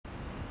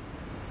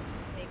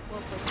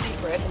corporate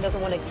secret and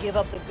doesn't want to give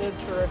up the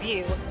goods for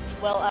review,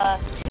 well,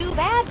 too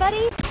bad,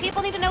 buddy.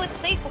 People need to know it's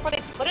safe before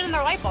they put it in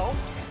their light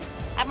bulbs.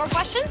 Have more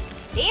questions?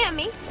 DM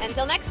me.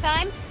 Until next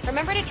time,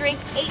 remember to drink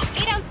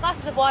 8-ounce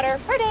glasses of water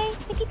per day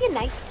to keep you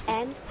nice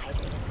and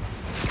hydrated.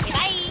 Okay,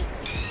 bye!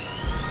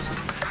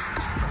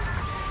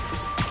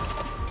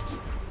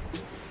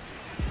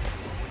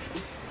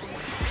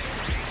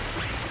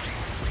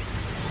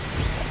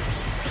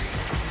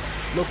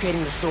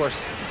 Locating the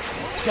source.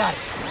 Got it.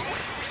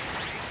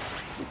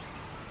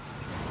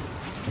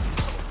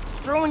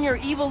 Throwing your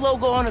evil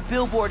logo on a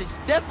billboard is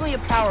definitely a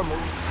power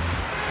move.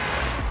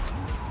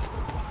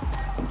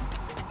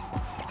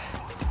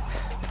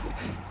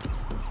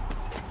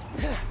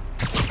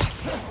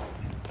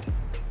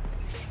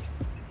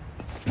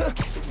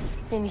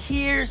 And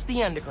here's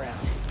the underground.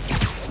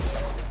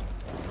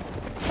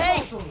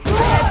 Hey! I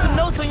had some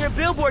notes on your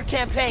billboard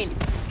campaign.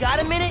 Got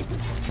a minute?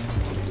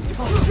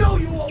 I'll show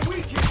you what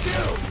we can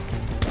do!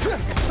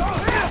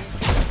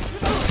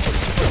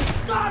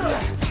 Got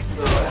him!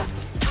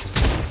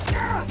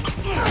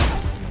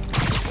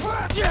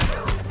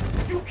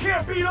 You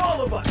can't beat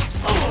all of us!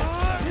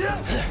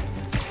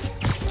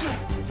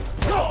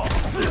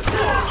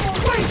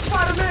 Wait,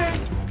 Spider-Man!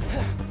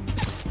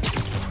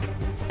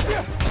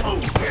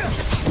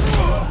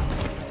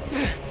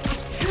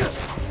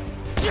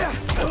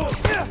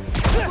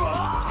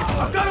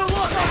 I've got a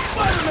lock on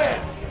Spider-Man!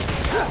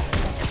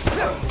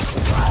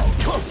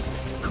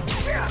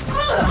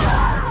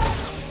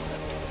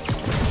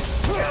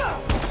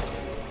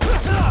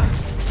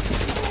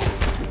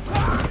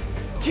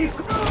 Keep...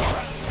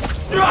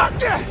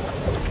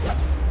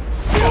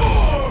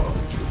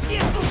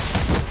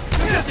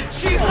 Just a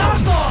cheap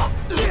knockoff!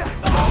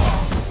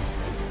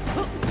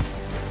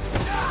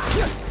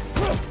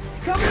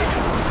 Come here!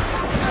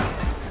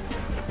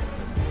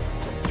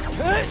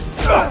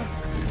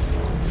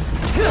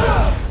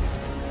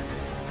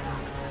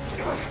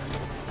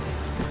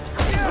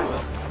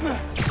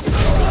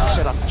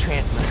 Shut off the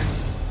transmitter.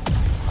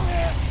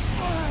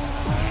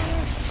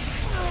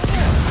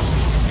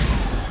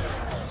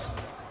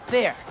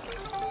 There.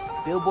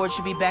 Billboard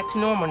should be back to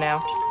normal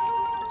now.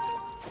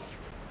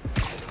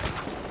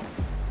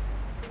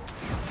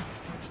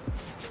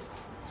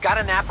 Got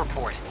an app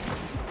report.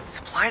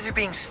 Supplies are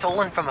being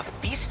stolen from a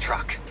feast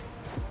truck.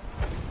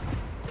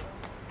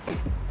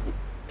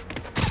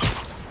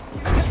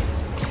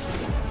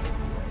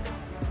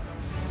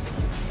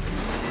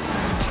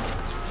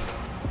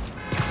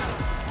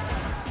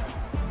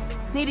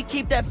 Need to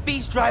keep that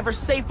feast driver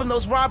safe from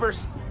those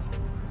robbers.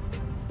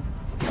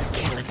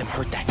 Can't let them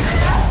hurt that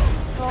guy.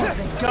 Oh,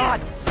 thank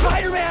God!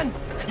 Spider-Man!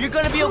 You're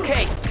gonna be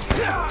okay.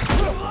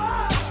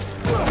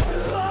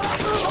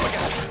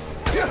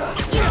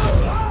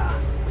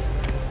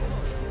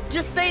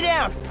 Just stay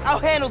down. I'll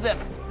handle them.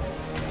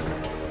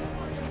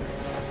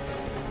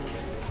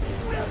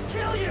 We'll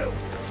kill you!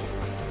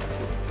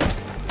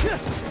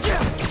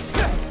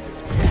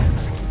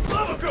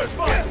 Love a good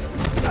fight!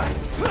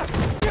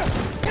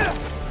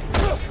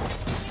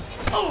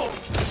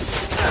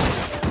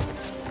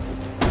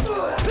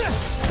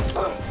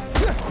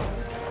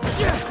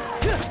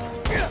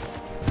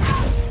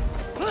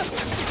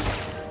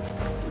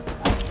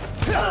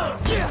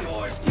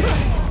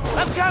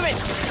 I'm coming!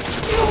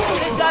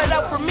 They got it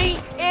out for me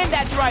and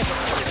that driver!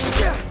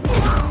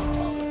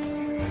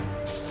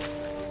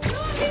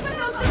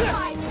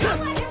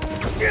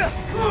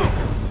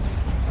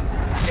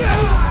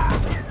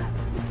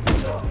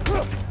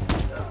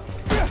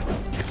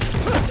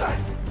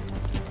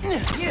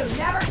 You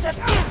never said...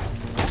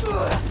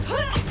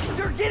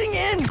 You're getting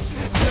in!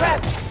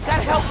 Crap!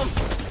 Gotta help him!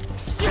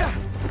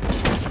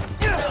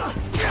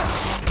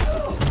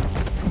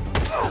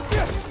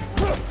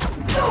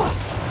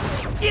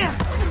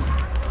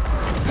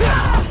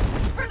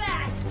 For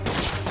that!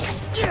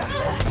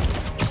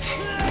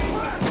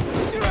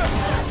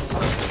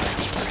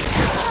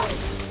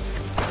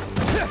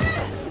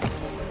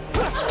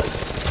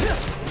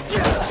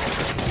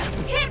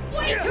 Can't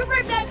wait to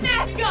rip that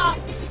mask off!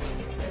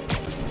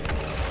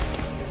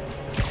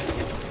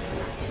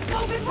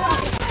 Open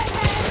wide!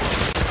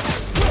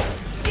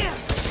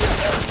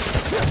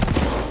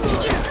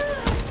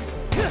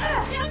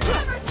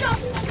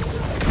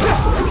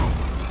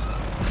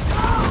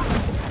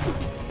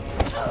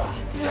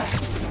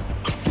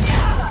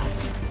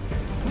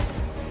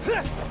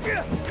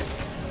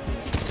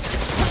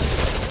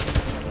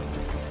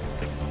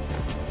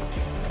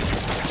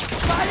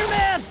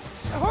 Spider-Man!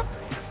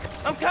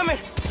 I'm coming!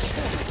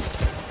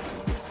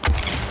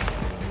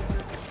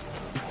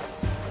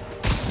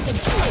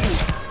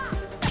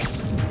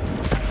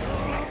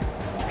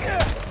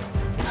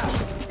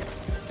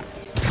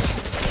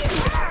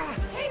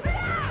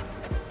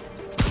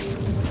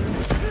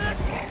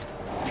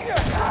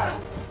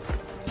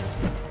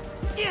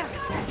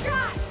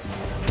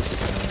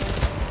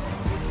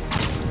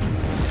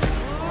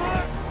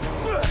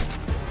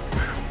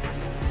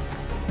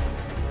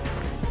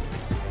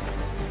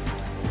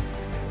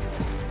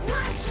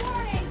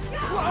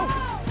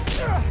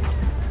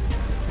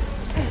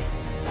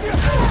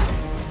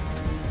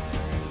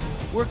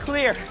 We're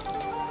clear.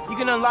 You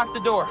can unlock the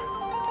door.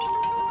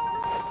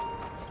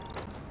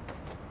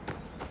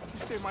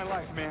 You saved my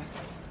life, man.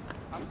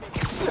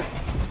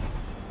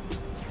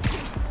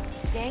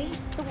 Today,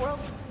 the world...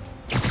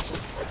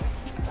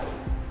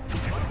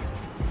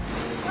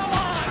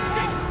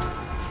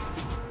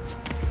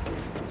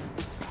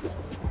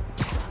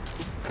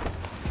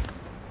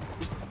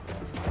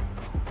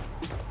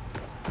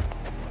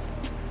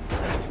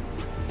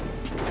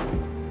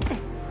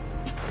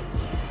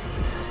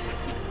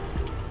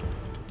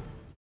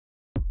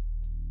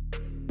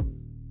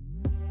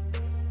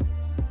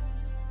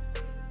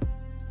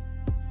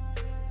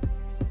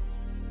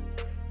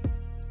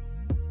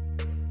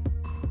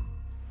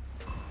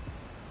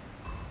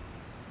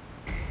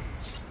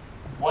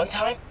 One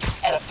time,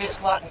 at a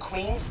Fisk lot in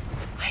Queens,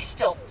 I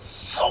stealthed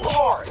so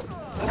hard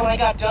that when I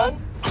got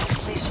done, the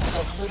place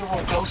was a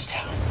literal ghost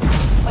town.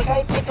 Like I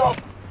had picked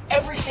off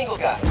every single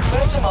guy,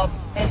 dressed them up,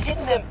 and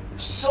hidden them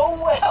so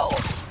well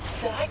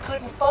that I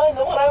couldn't find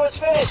them when I was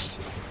finished.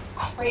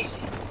 Crazy.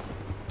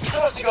 I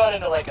must have gone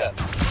into like a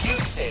fugue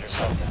state or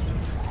something.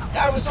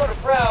 I was sort of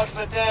proud,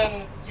 but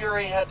then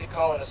Yuri had to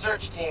call in a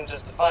search team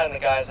just to find the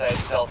guys I had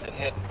stealthed and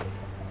hidden.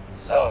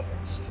 So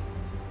embarrassing.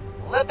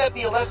 Let that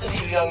be a lesson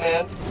to you, young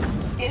man.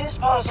 It is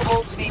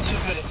possible to be too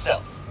good at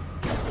stealth.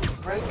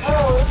 Great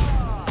power,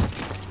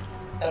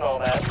 and all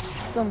that.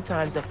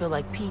 Sometimes I feel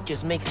like Pete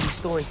just makes these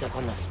stories up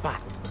on the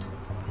spot.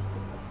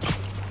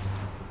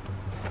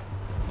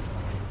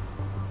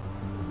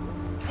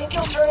 Think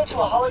you'll turn into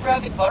a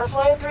holographic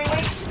butterfly in 3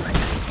 weeks?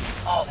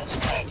 Oh, that's a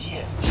good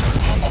idea.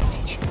 Have that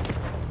feature.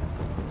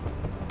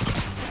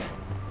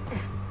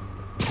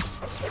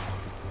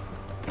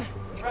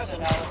 Threat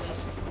analysis,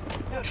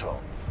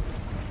 neutral.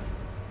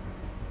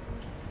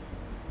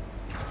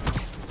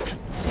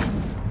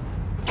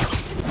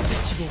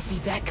 You didn't see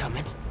that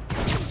coming.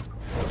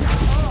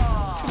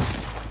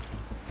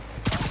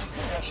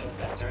 Perception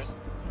sensors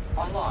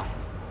online.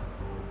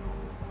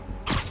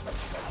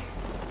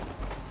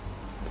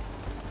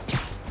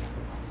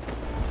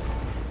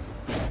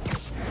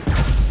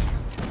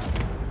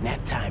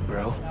 Nap time,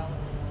 bro.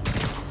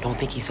 Don't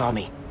think he saw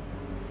me.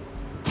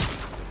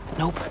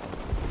 Nope.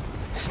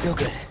 Still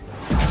good.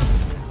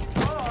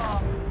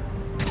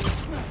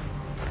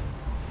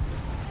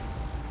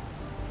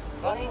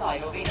 Running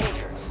idle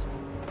behaviors.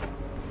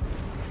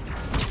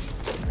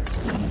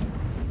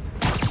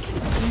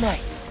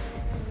 Night.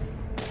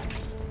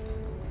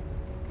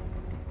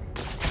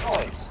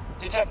 Noise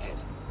detected.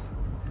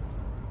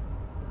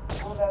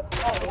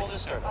 Probable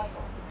disturbance.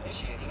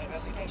 Initiating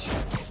investigation.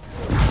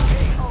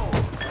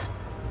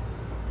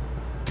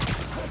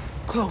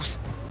 Close.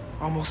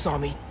 Almost saw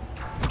me.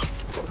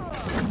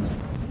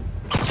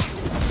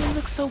 They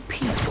look so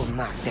peaceful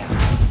knocked out.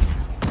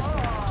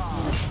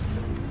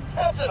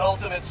 That's an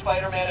ultimate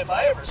Spider-Man if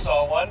I ever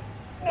saw one.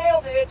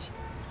 Nailed it!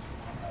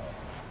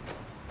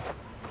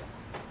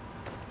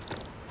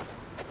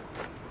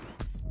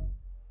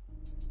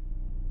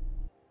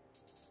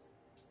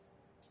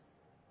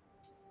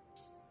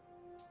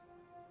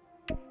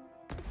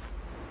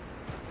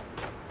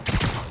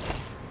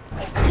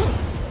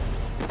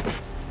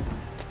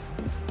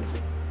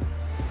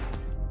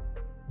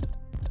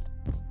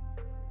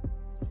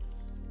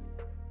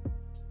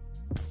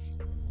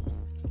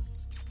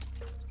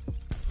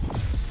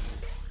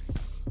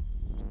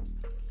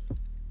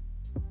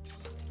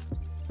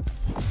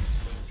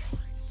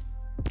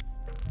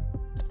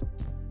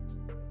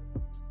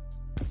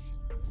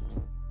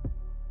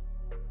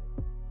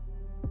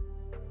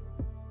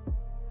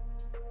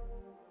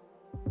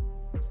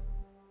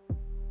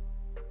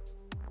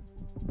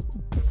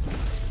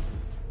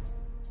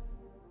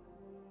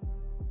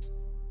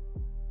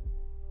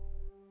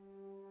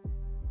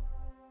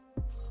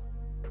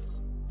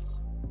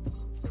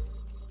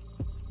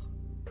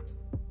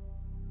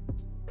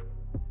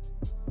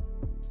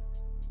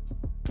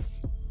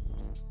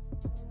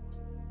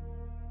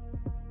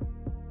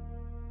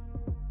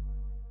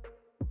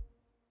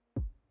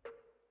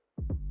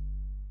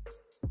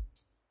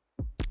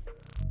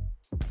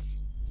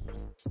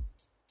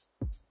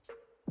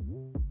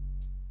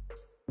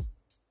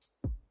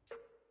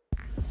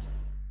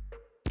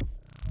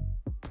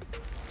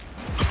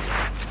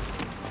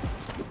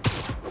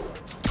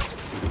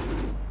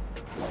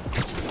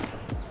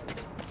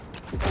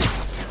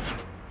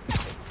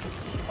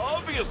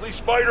 Obviously,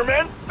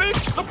 Spider-Man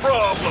fixed the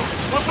problem.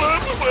 Blah, blah,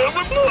 blah, blah,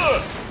 blah,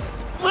 blah.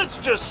 Let's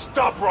just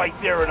stop right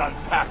there and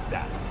unpack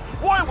that.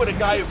 Why would a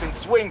guy who can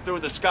swing through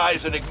the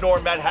skies and ignore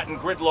Manhattan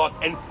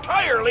gridlock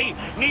entirely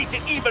need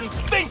to even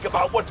think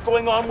about what's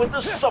going on with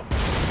the sub?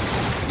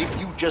 If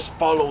you just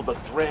follow the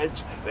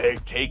threads, they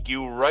take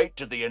you right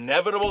to the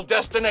inevitable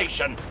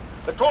destination,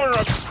 the corner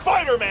of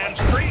Spider-Man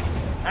Street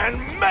and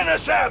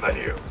Menace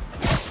Avenue.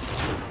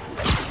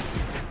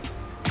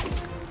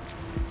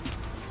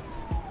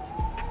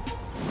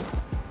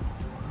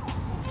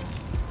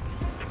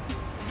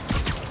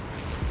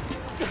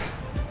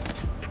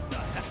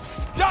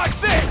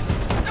 Dodge this!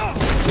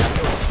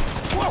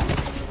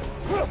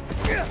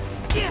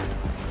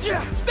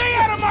 Stay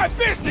out of my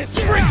business,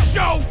 freak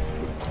show!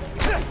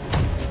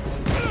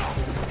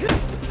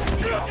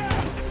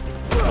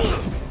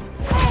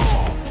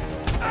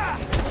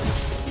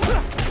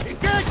 He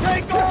can't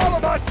take all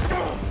of us!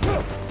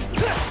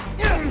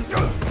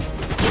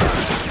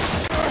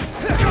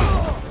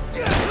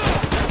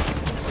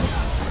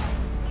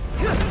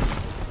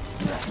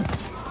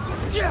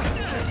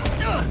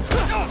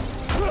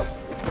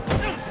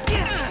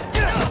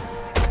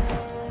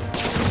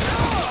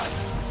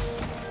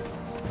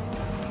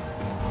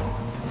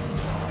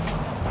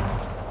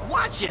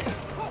 Watch it!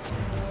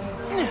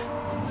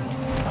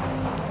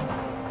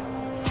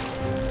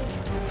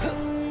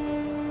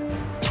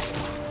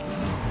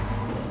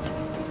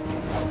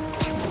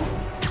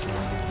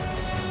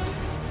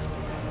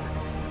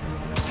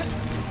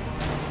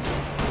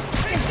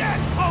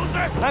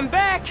 I'm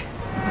back!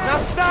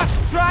 Now stop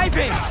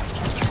driving!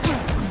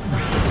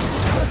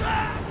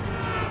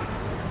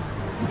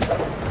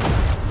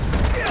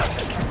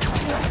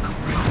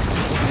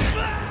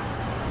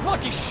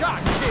 Lucky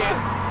shot, kid!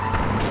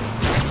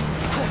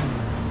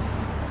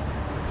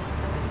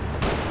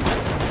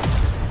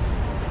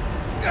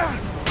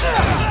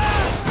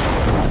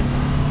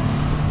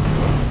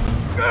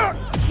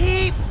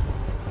 Keep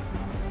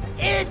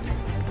it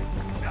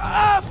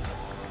up!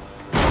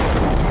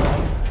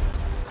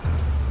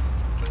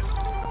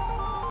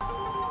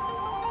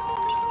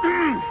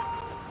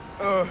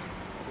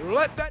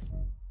 Let that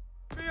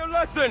be a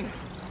lesson!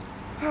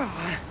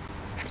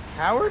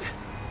 Howard?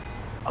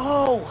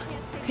 Oh,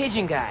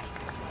 Pigeon Guy.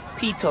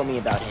 Pete told me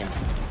about him.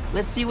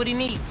 Let's see what he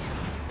needs.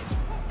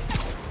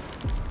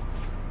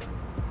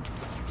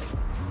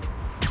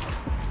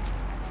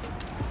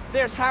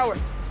 There's Howard.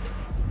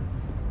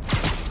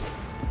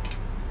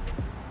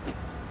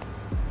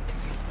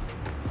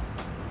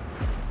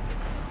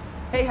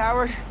 Hey,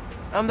 Howard.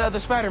 I'm the other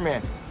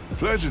Spider-Man.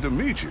 Pleasure to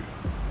meet you.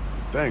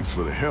 Thanks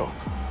for the help.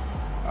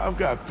 I've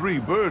got 3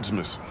 birds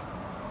missing.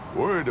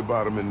 Worried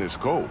about them in this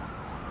cold.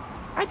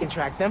 I can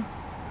track them.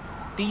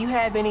 Do you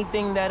have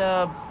anything that,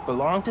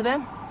 belong to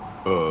them?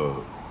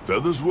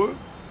 Feathers work?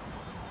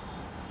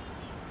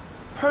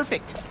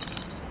 Perfect.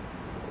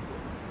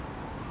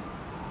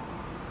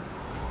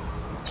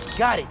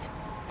 Got it.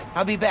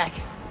 I'll be back.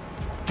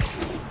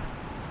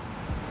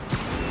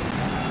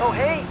 Oh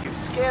hey, you've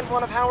scanned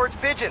one of Howard's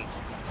pigeons.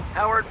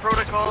 Howard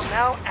Protocol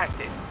now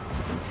active.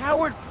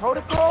 Howard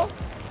Protocol?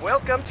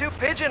 Welcome to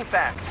Pigeon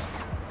Facts,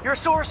 your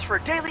source for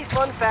daily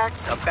fun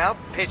facts about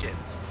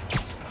pigeons.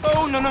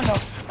 Oh, no.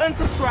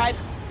 Unsubscribe.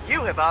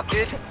 You have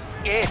opted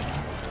in.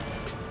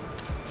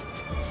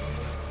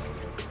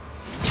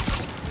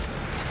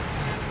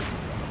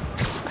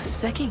 A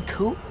second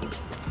coop?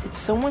 Did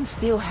someone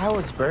steal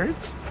Howard's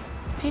birds?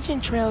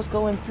 Pigeon trails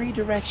go in 3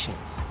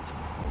 directions.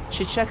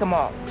 Should check them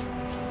all.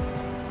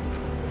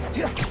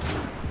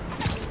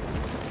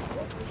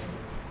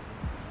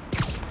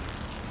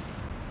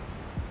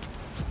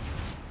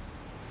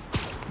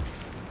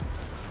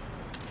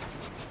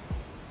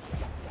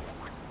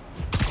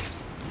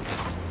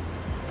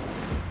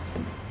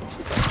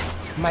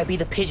 Might be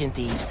the pigeon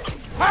thieves.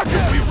 How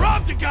could we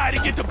rob the guy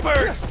to get the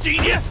birds,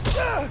 genius?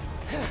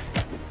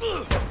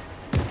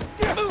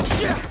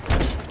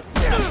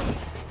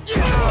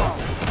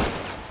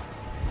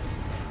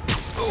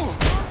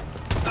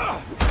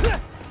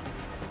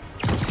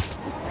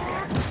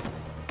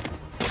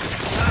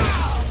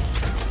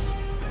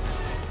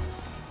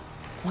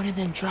 One of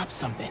them dropped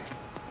something.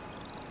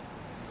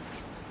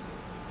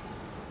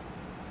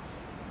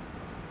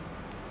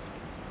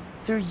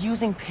 They're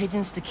using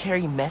pigeons to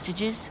carry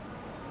messages?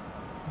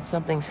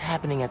 Something's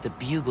happening at the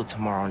Bugle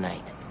tomorrow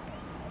night.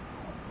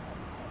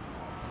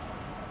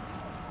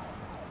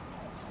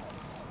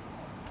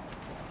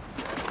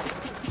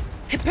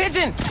 Hey,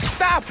 Pigeon!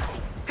 Stop!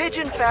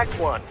 Pigeon Fact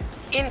 1,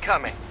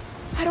 incoming.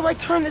 How do I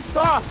turn this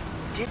off?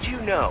 Did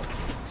you know?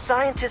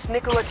 Scientist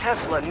Nikola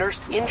Tesla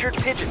nursed injured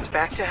pigeons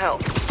back to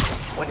health.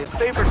 When his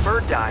favorite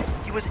bird died,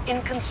 he was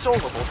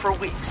inconsolable for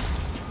weeks.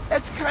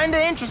 That's kinda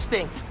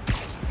interesting.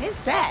 And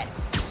sad.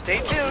 Stay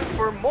tuned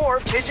for more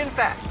Pigeon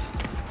Facts.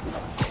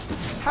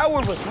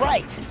 Howard was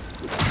right.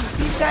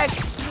 These guys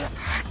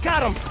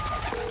got him.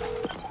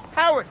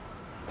 Howard,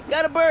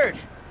 got a bird.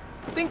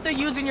 Think they're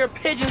using your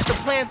pigeons to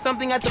plan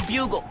something at the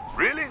Bugle.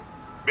 Really?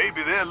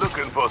 Maybe they're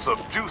looking for some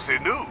juicy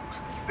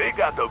news. They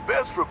got the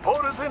best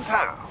reporters in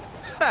town.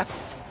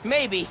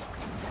 Maybe.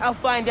 I'll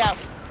find out.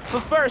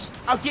 But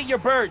first, I'll get your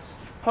birds.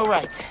 All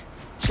right.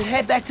 Should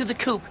head back to the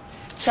coop.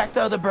 Track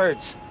the other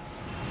birds.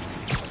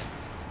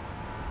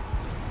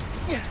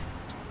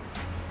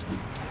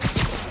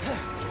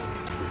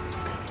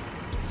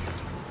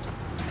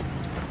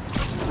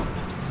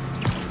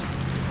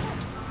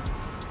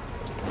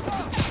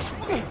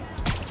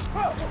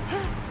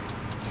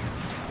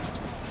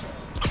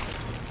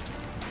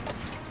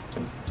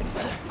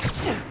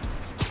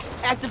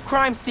 Active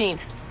crime scene.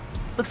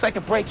 Looks like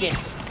a break-in.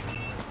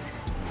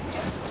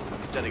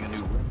 You're setting a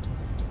new...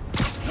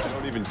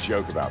 Don't even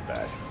joke about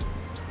that.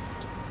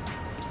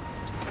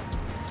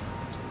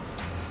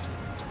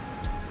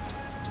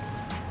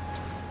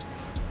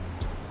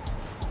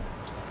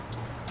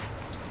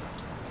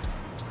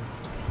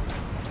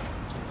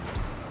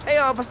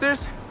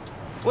 officers.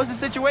 What's the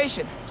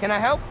situation? Can I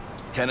help?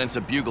 Tenant's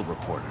a Bugle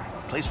reporter.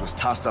 Place was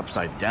tossed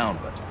upside down,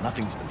 but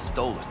nothing's been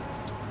stolen.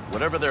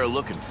 Whatever they're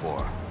looking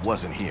for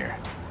wasn't here.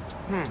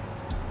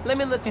 Let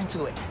me look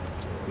into it.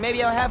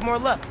 Maybe I'll have more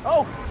luck.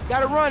 Oh,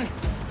 gotta run.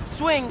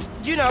 Swing,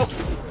 you know.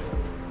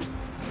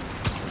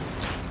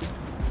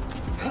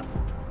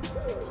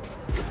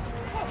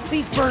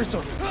 These birds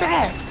are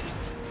fast.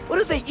 What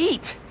do they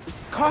eat?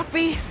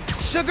 Coffee?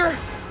 Sugar?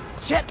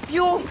 Jet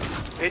fuel?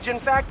 Pigeon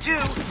fact 2,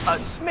 a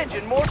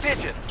smidgen more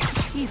pigeon.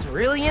 He's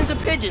really into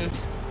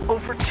pigeons.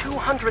 Over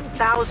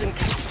 200,000.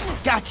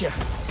 Gotcha.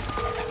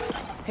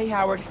 Hey,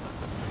 Howard.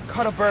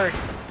 Caught a bird.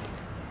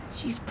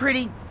 She's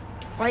pretty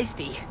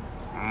feisty.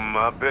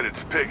 I bet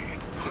it's Piggy.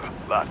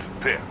 Lots of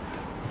pep.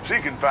 She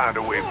can find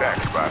her way back,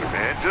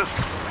 Spider-Man. Just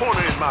point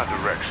her in my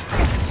direction.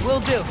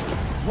 Will do.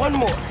 One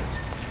more.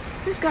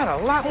 This got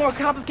a lot more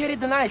complicated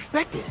than I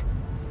expected.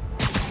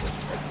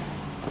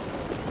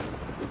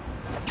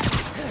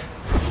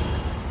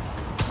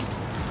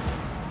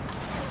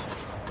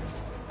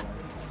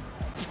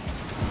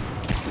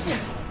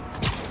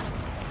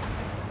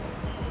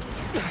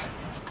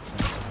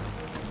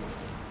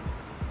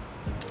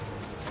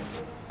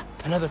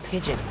 Another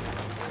pigeon.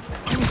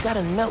 He's got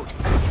a note.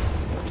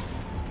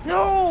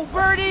 No,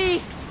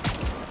 Birdie!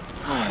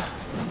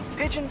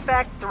 Pigeon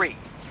fact 3.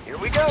 Here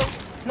we go.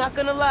 Not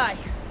gonna lie.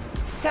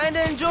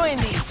 Kinda enjoying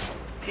these.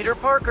 Peter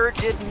Parker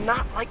did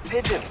not like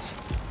pigeons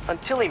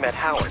until he met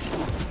Howard.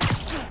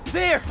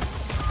 There!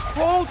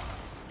 Hold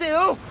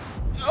still!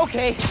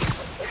 Okay.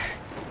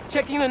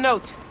 Checking the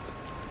note.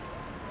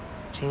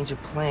 Change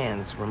of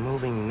plans. We're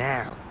moving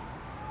now.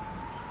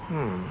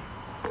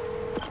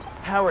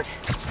 Howard,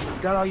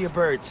 got all your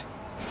birds.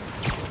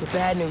 The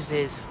bad news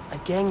is, a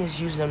gang is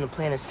using them to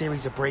plan a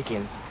series of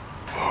break-ins.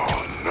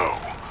 Oh, no.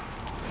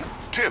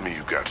 Tell me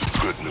you got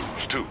some good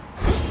news, too.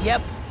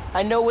 Yep,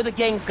 I know where the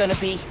gang's gonna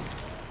be.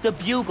 The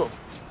Bugle.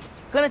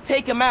 Gonna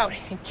take them out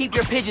and keep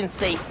your pigeons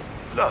safe.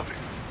 Love it.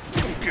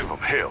 Give them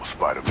hell,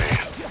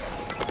 Spider-Man.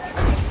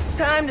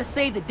 Time to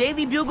save the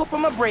Daily Bugle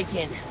from a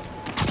break-in.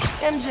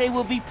 MJ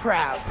will be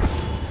proud.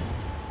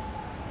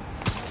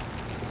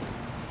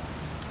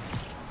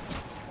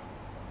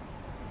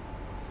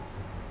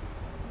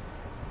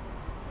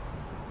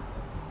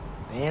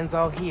 Band's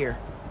all here.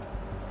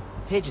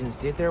 Pigeons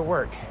did their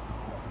work.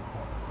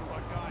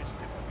 Our guys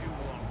tipped the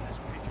bugle off this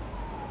pigeon.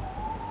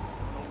 I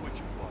don't know which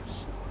it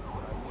was,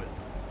 but I will.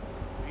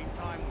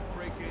 Meantime, we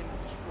break in and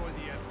destroy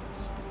the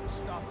evidence.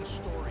 Stop the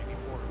story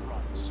before it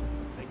runs.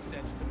 Makes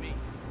sense to me.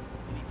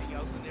 Anything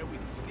else in there we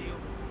can steal?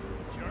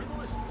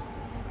 Journalists?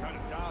 Kind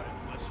of doubt it,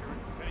 unless you're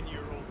in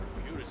 10-year-old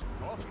computers and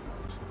coffee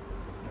mugs.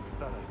 Never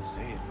thought I'd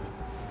say it, but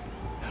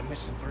I'm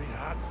missing 3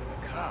 hots in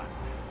the car.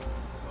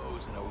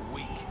 Goes in a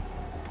week.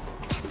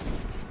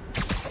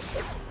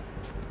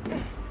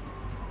 Man,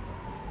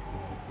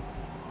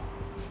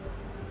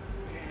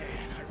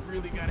 I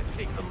really gotta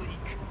take a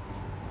leak.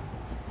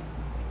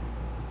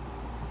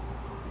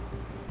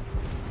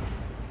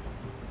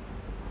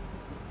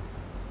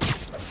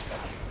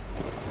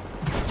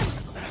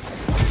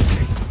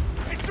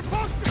 It's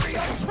supposed to be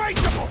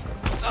untraceable!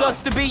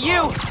 Sucks to be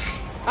you!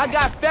 I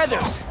got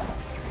feathers!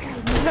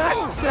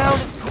 Not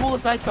sound as cool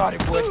as I thought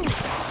it would.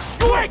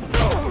 Quick!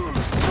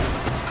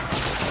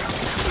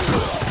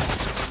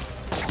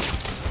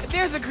 If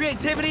there's a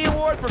creativity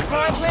award for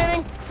crime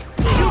planning,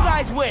 you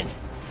guys win.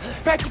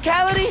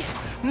 Practicality?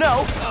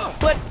 No,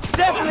 but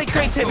definitely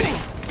creativity.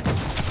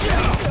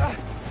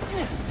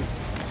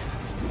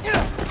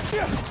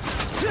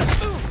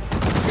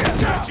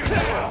 Got you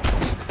now!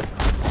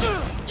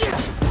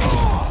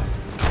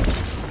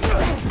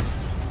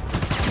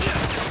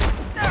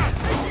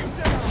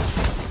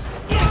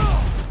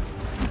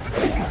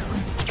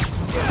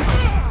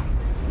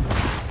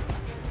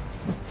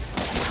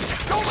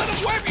 Don't let him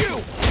whip you!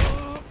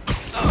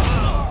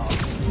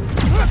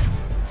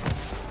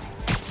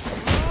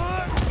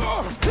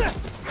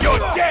 You're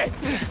dead!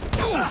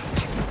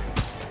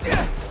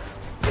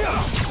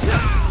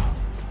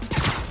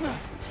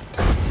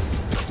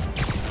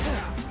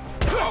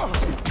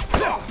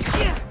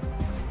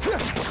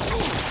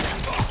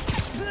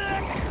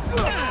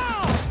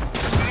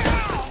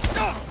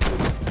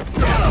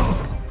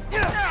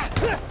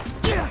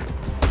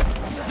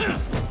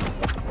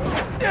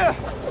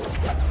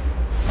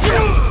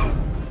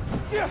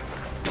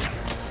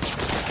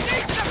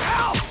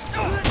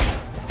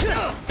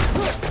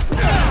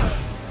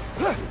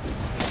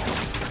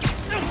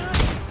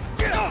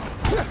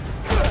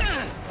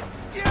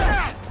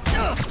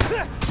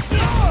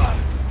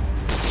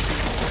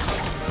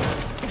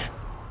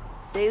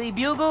 Daily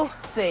Bugle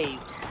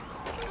saved.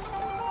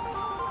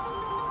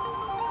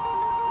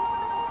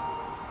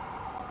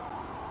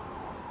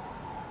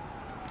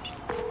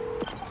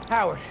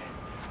 Howard,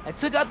 I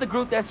took out the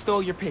group that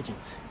stole your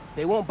pigeons.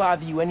 They won't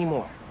bother you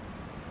anymore.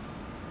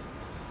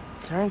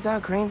 Turns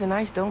out grains and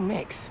ice don't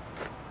mix.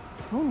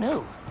 Who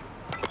knew?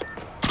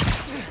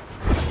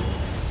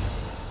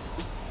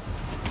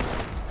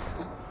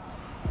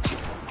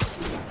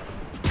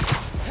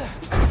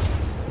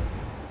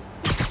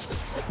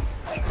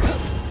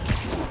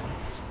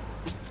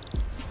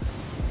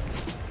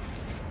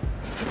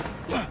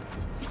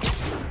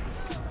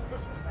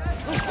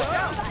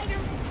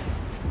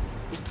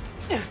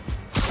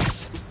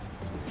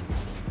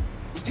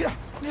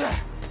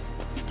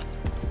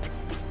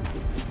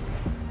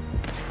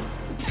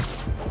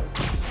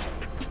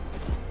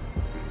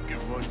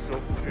 Give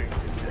myself pain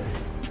today.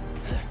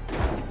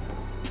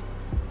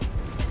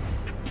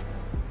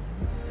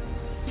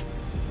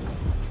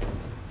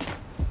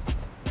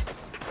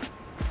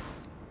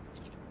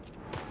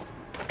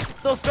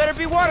 Those better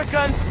be water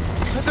guns.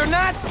 If they're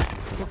not,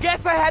 well,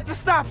 guess I had to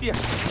stop you.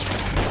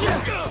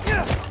 Take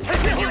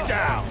you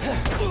down!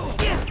 It's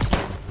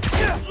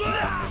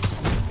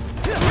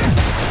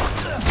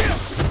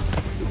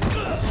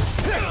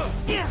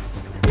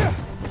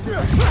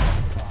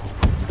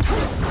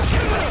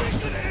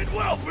gonna end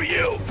well for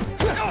you!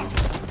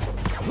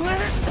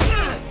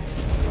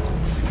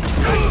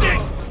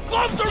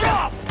 Gloves are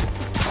off!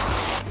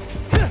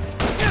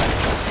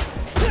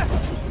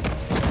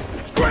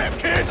 Scram,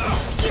 kid!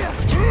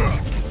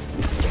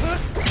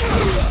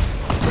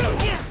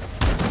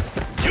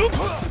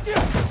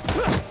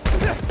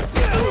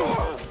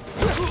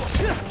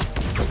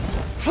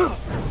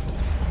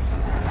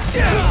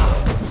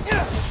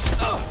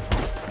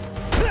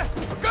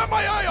 Got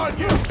my eye on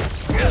you!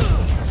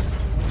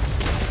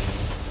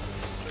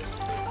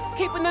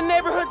 Keeping the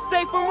neighborhood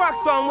safe from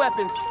Roxxon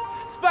weapons.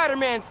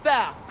 Spider-Man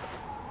style.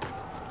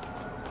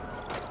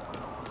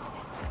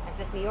 As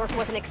if New York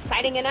wasn't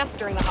exciting enough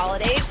during the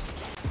holidays,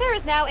 there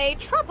is now a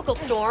tropical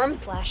storm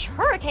 /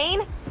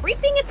 hurricane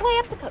creeping its way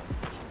up the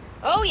coast.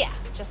 Oh yeah,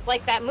 just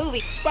like that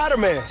movie.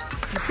 Spider-Man,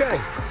 okay.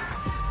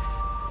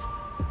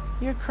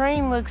 Your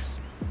crane looks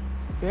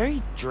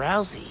very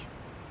drowsy.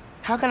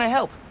 How can I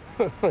help?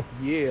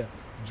 Yeah,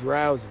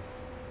 drowsy.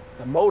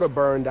 The motor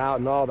burned out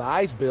and all the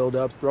ice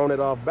buildups thrown it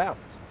off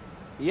balance.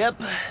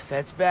 Yep,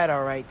 that's bad,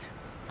 all right.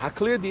 I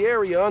cleared the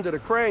area under the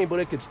crane, but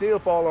it could still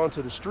fall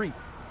onto the street.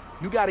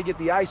 You gotta get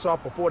the ice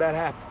off before that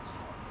happens.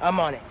 I'm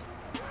on it.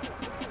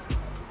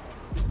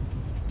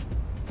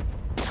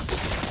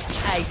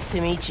 Nice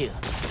to meet you.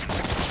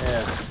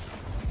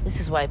 This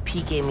is why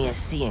Pete gave me a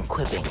C in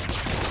quipping.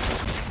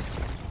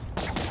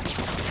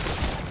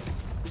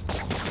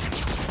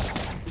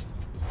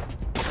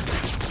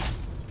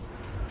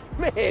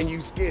 Man, you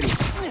skinny.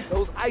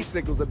 Those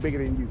icicles are bigger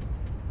than you.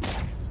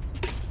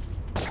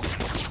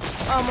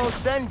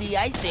 Almost done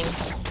de-icing.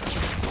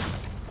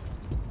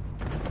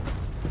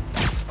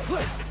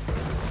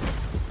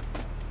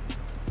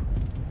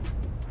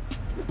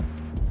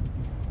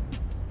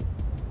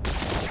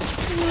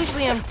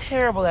 Usually I'm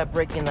terrible at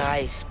breaking the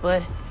ice,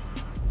 but...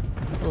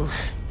 oof,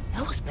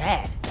 that was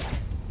bad.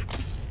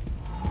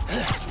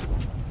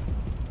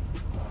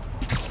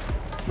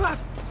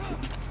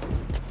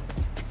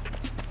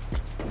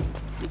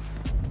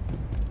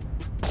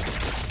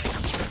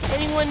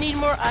 Anyone need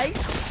more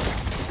ice?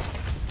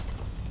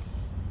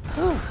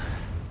 Whew.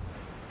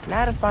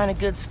 Now to find a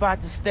good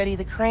spot to steady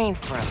the crane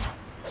from.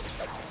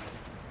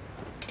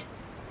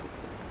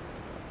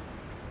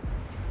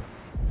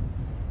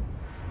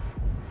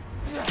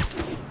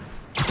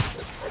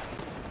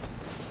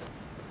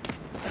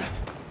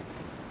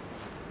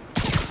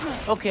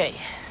 Okay,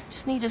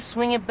 just need to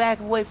swing it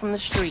back away from the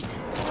street.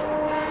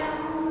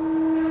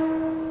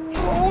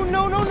 Oh,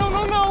 no, no, no,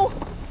 no, no!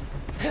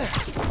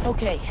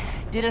 Okay,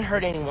 didn't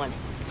hurt anyone.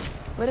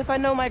 But if I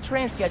know my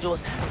train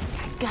schedules,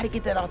 gotta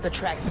get that off the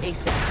tracks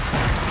ASAP.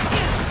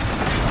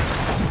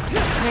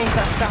 Train's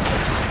not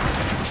stopping.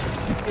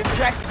 Your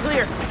track's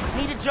clear.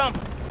 Need to jump.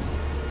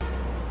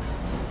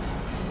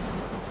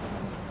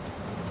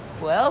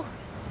 Well,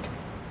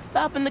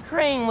 stopping the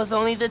crane was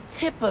only the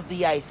tip of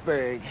the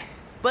iceberg.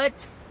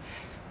 But...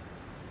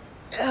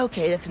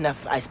 okay, that's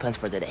enough ice puns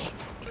for the day.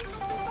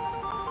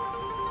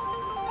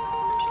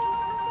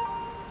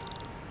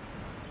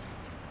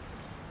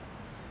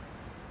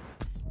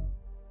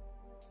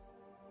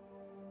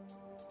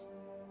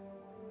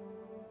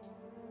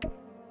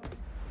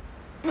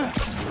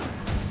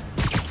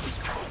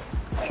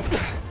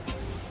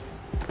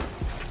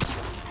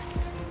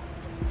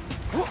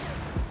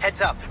 Heads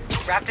up.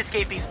 Raft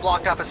escapees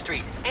blocked off a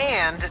street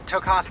and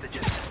took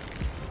hostages.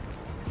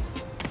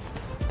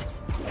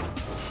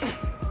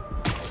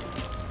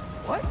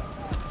 What?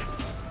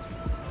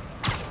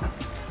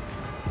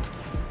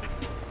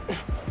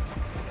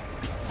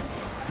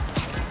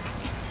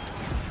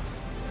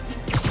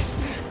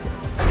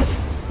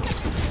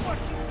 What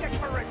you get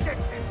for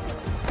resisting?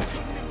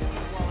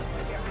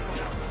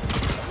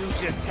 You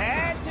just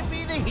had to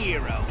be the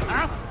hero,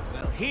 huh?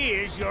 Well,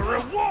 here's your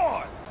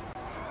reward!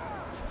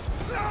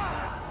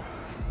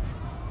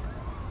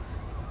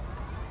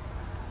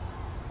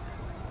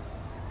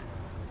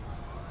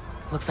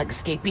 Looks like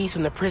escapees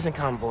from the prison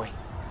convoy.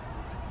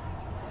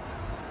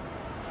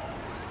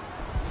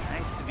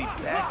 Nice to be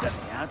back on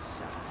the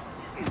outside.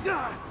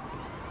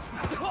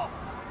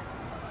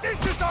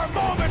 This is our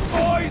moment,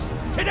 boys!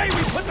 Today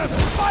we put the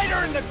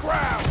spider in the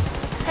ground!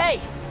 Hey,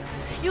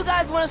 you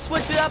guys want to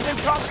switch it up and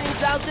talk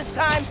things out this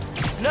time?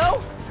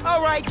 No?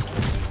 All right.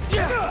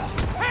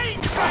 Hey,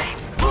 hey!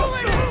 Pull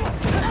it!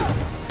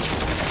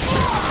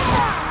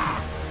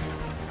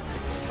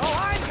 Oh,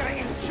 I'm gonna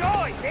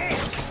enjoy this!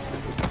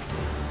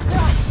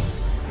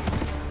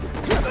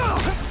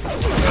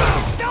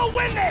 No! You'll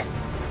win this!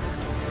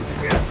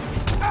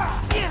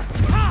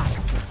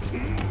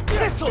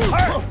 This'll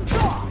hurt!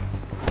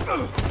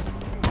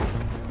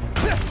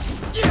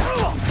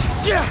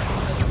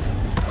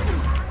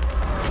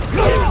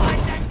 Can't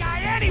like that guy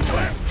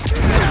anywhere!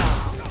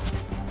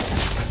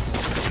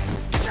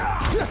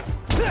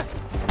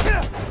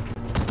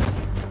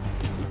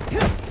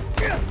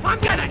 I'm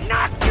gonna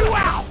knock you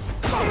out!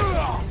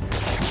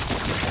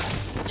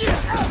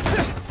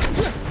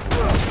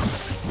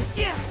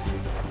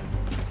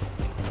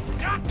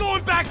 Not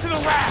going back to the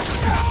lab!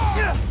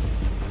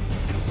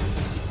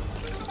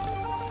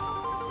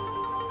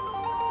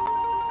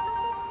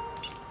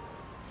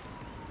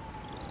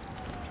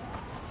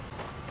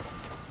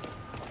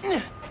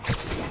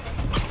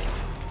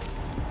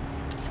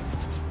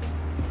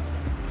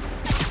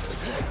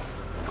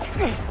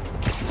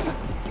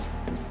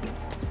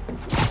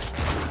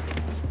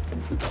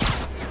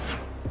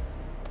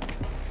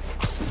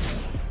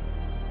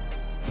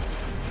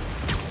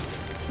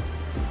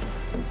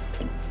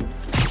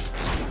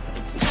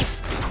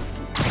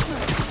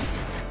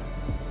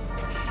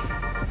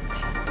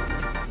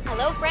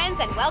 Hello, friends,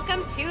 and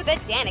welcome to the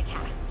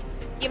Danicast.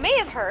 You may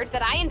have heard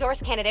that I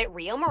endorsed candidate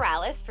Rio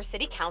Morales for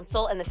city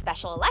council in the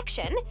special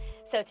election,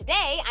 so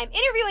today I'm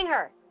interviewing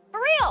her.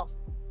 For real!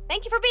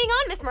 Thank you for being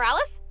on, Miss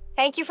Morales.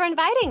 Thank you for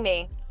inviting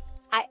me.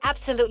 I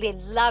absolutely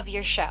love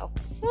your show.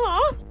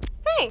 Aw,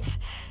 thanks.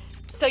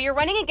 So you're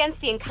running against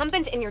the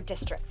incumbent in your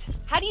district.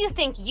 How do you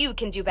think you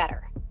can do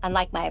better?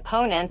 Unlike my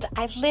opponent,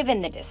 I live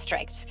in the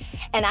district,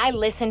 and I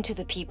listen to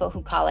the people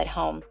who call it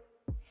home.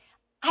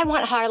 I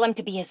want Harlem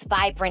to be as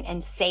vibrant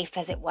and safe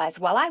as it was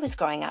while I was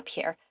growing up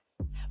here.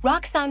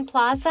 Roxanne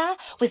Plaza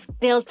was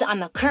built on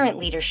the current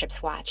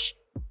leadership's watch.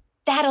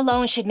 That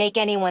alone should make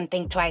anyone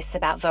think twice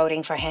about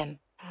voting for him.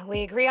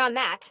 We agree on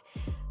that.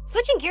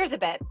 Switching gears a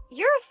bit,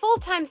 you're a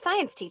full-time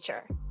science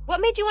teacher.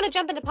 What made you want to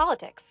jump into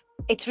politics?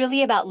 It's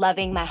really about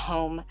loving my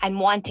home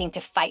and wanting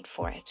to fight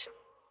for it.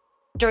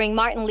 During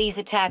Martin Lee's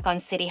attack on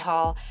City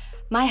Hall,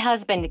 my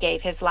husband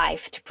gave his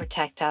life to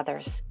protect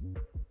others.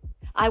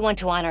 I want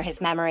to honor his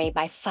memory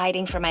by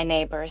fighting for my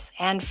neighbors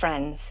and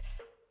friends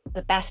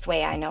the best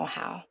way I know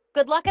how.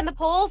 Good luck in the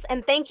polls,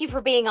 and thank you for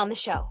being on the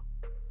show.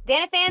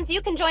 Dana fans,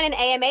 you can join an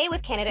AMA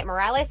with candidate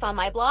Morales on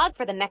my blog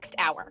for the next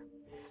hour.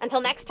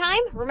 Until next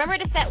time, remember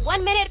to set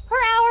 1 minute per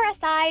hour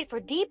aside for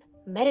deep,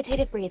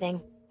 meditative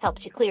breathing.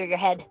 Helps you clear your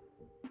head.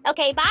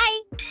 Okay,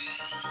 bye!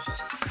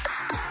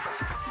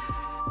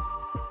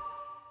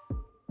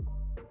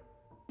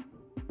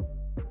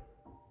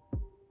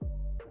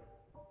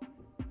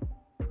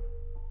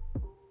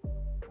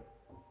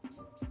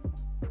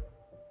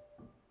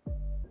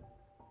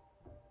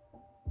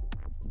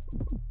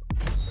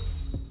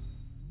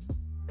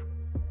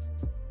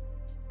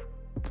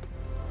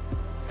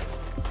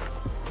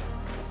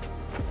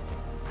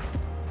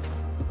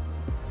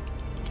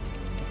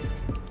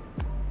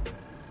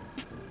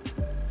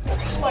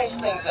 Spice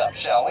things up,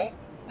 shall we?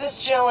 This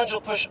challenge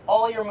will push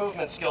all your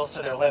movement skills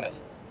to their limit.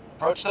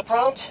 Approach the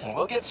prompt, and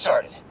we'll get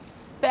started.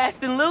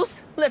 Fast and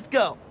loose? Let's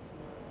go.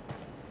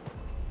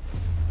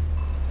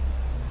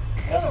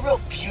 You know the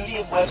real beauty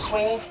of web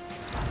swinging?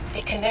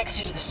 It connects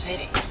you to the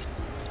city.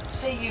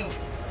 Say you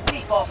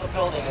leap off a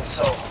building in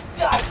Soho,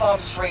 dive bomb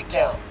straight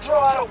down, throw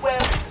out a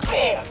web,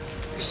 bam!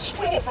 You're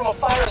swinging from a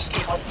fire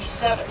escape on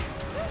E7.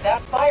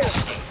 That fire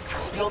escape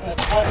was built in the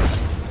 20s,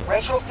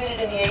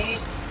 retrofitted in the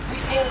 80s,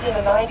 repainted in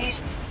the 90s,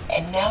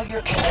 and now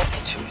you're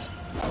connected to it.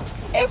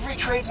 Every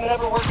tradesman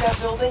ever worked that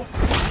building,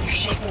 you're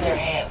shaking their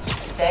hands,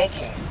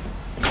 thanking them,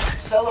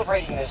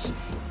 celebrating this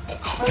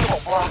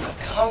incredible block of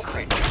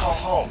concrete we call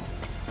home.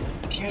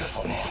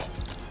 Beautiful, man.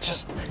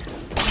 Just beautiful.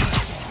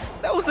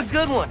 That was a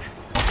good one.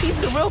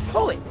 He's a real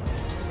poet.